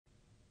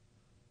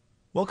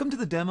Welcome to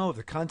the demo of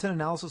the Content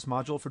Analysis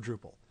module for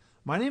Drupal.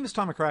 My name is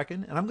Tom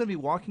McCracken, and I'm going to be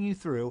walking you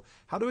through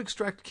how to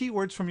extract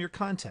keywords from your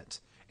content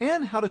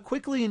and how to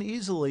quickly and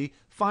easily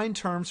find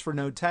terms for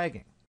node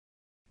tagging.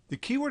 The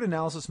Keyword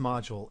Analysis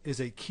module is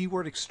a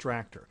keyword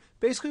extractor.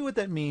 Basically what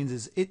that means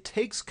is it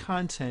takes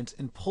content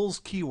and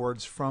pulls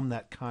keywords from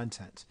that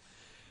content.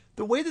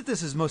 The way that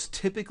this is most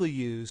typically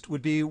used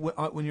would be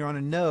when you're on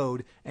a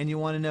node and you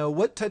want to know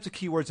what types of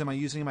keywords am I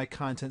using in my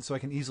content so I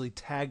can easily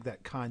tag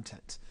that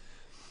content.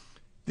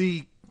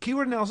 The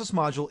Keyword Analysis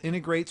module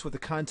integrates with the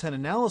Content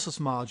Analysis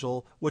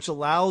module, which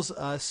allows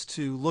us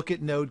to look at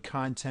node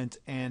content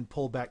and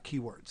pull back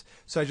keywords.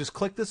 So I just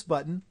click this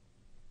button,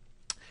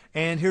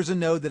 and here's a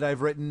node that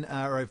I've written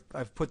or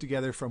I've put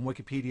together from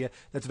Wikipedia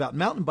that's about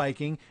mountain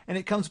biking, and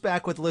it comes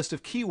back with a list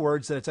of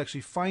keywords that it's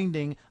actually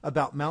finding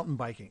about mountain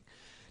biking.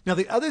 Now,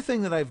 the other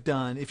thing that I've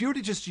done, if you were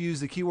to just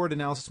use the Keyword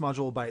Analysis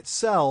module by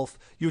itself,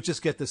 you would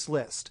just get this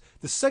list.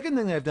 The second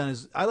thing that I've done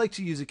is I like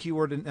to use a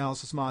Keyword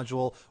Analysis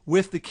module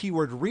with the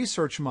Keyword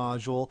Research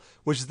module,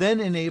 which then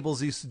enables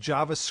these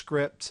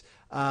JavaScript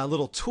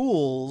little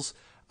tools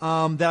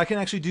that I can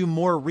actually do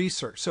more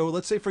research. So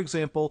let's say, for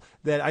example,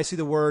 that I see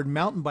the word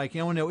mountain biking.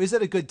 I want to know, is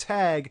that a good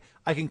tag?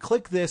 I can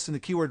click this, and the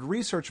Keyword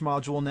Research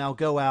module will now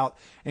go out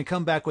and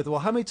come back with, well,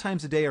 how many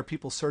times a day are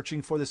people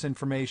searching for this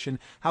information?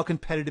 How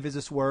competitive is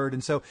this word?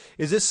 And so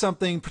is this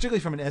something,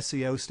 particularly from an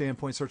SEO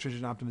standpoint, search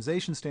engine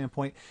optimization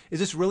standpoint, is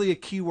this really a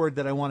keyword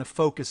that I want to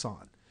focus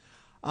on?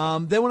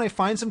 Then when I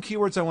find some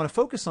keywords I want to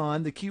focus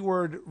on, the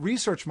Keyword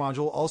Research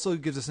module also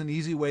gives us an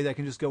easy way that I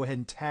can just go ahead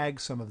and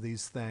tag some of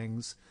these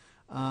things.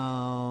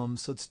 So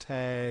let's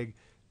tag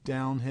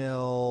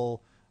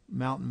downhill,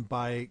 mountain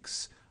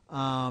bikes,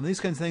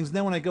 these kinds of things. And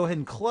then when I go ahead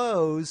and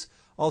close,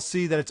 I'll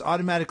see that it's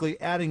automatically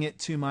adding it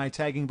to my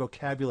tagging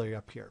vocabulary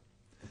up here.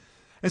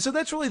 And so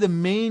that's really the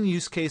main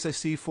use case I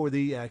see for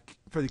the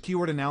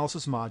Keyword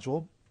Analysis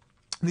module.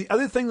 The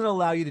other thing that it'll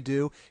allow you to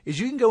do is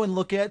you can go and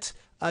look at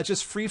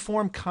just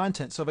free-form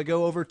content. So if I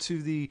go over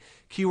to the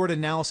Keyword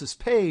Analysis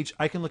page,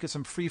 I can look at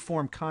some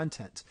free-form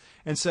content.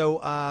 And so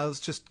I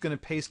was just going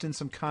to paste in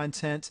some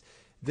content.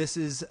 This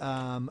is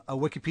a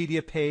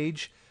Wikipedia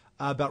page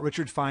about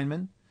Richard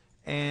Feynman.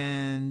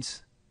 And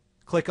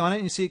click on it,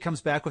 and you see it comes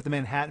back with the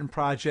Manhattan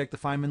Project, the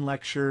Feynman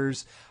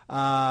Lectures,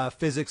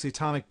 physics, the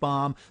atomic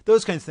bomb,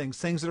 those kinds of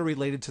things that are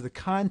related to the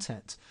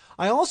content.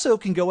 I also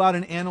can go out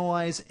and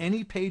analyze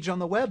any page on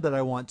the web that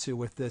I want to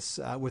with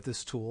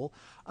this tool.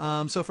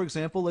 So, for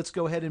example, let's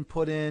go ahead and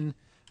put in,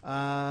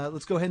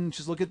 let's go ahead and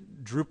just look at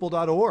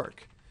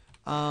Drupal.org,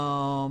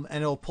 and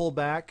it'll pull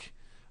back.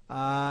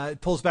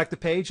 It pulls back the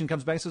page and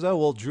comes back and says, oh,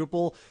 well,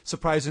 Drupal,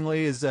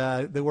 surprisingly, is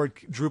the word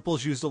Drupal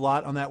is used a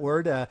lot on that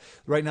word.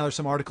 Right now, there's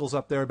some articles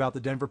up there about the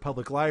Denver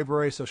Public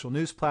Library, social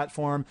news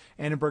platform,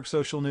 Annenberg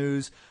Social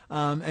News.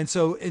 And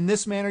so in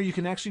this manner, you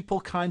can actually pull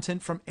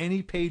content from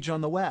any page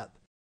on the web.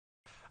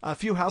 A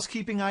few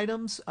housekeeping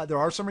items. There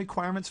are some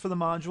requirements for the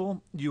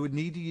module. You would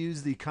need to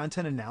use the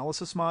Content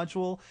Analysis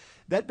module.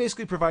 That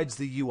basically provides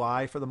the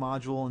UI for the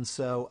module, and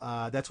so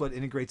that's what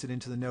integrates it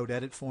into the node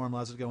edit form,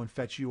 allows it to go and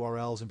fetch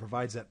URLs, and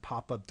provides that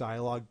pop-up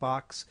dialog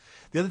box.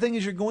 The other thing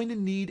is you're going to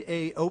need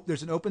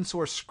there's an open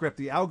source script.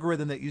 The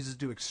algorithm that uses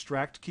to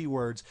extract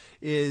keywords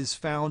is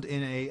found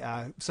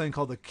in something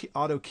called the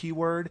auto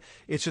keyword.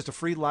 It's just a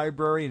free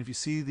library, and if you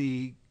see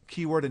the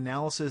Keyword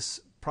Analysis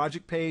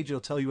project page,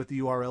 it'll tell you what the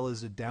URL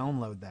is to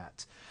download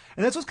that.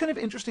 And that's what's kind of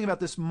interesting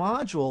about this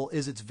module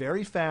is it's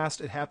very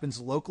fast. It happens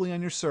locally on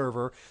your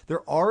server.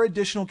 There are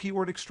additional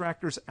keyword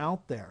extractors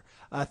out there.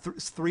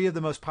 Three of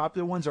the most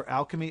popular ones are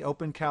Alchemy,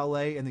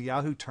 OpenCalais, and the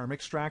Yahoo Term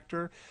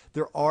Extractor.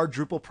 There are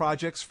Drupal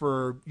projects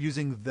for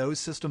using those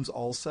systems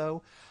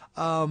also.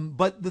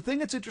 But the thing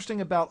that's interesting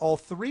about all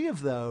three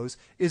of those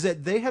is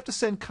that they have to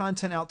send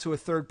content out to a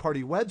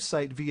third-party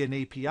website via an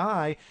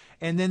API,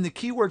 and then the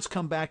keywords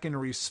come back in a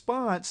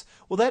response.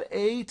 Well, that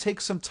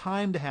takes some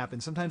time to happen.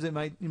 Sometimes it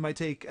might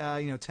take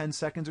 10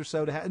 seconds or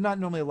so to happen. Not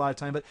normally a lot of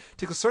time, but it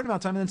takes a certain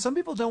amount of time. And then some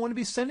people don't want to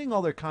be sending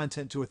all their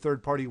content to a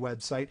third-party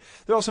website.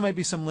 There also might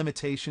be some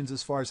limitations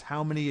as far as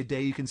how many a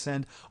day you can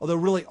send. Although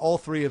really all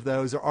three of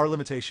those, there are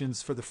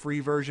limitations for the free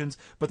versions,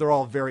 but they're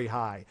all very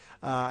high.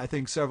 I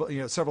think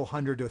several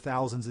hundred to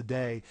thousands a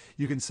day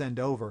you can send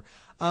over.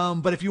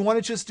 But if you want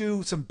to just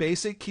do some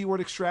basic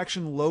keyword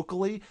extraction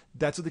locally,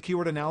 that's what the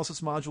Keyword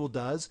Analysis module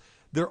does.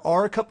 There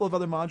are a couple of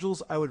other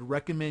modules I would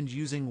recommend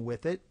using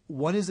with it.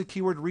 One is the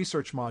Keyword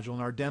Research module. In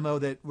our demo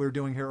that we were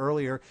doing here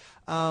earlier,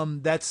 I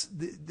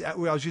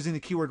was using the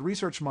Keyword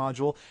Research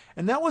module,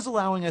 and that was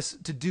allowing us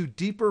to do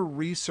deeper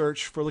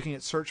research for looking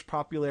at search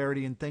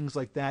popularity and things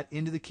like that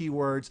into the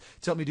keywords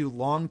to help me do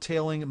long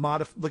tailing,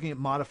 looking at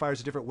modifiers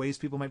of different ways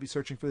people might be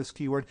searching for this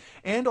keyword,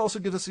 and also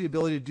gives us the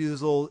ability to do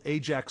those little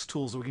Ajax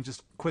tools so we can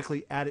just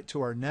quickly add it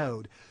to our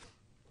node.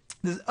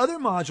 The other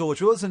module,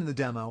 which wasn't in the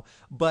demo,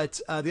 but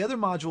the other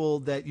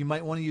module that you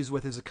might want to use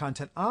with is a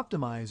content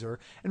optimizer.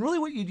 And really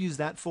what you'd use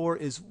that for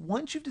is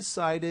once you've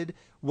decided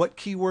what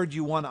keyword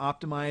you want to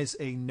optimize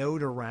a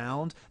node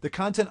around, the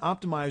content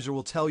optimizer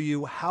will tell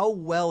you how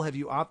well have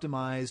you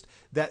optimized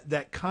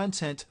that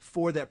content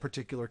for that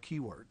particular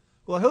keyword.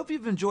 Well, I hope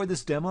you've enjoyed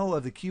this demo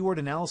of the keyword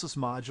analysis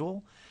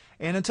module.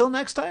 And until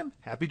next time,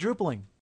 happy Drupaling.